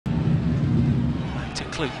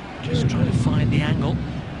Fluke just trying to find the angle.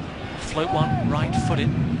 Float one, right-footed.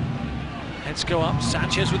 Let's go up.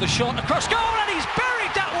 Sanchez with a shot across goal, and he's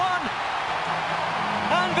buried that one.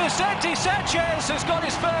 And Vicente Sanchez has got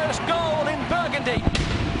his first goal in Burgundy.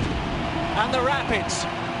 And the Rapids,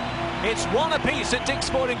 it's one apiece at Dick's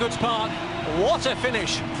Sporting Goods Park. What a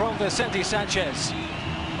finish from Vicente Sanchez.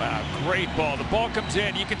 Wow, great ball. The ball comes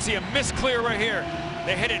in. You can see a misclear right here.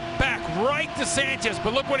 They hit it back right to Sanchez,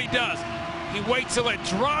 but look what he does. He waits till it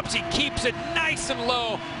drops. He keeps it nice and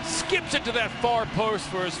low, skips it to that far post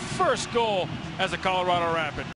for his first goal as a Colorado Rapid.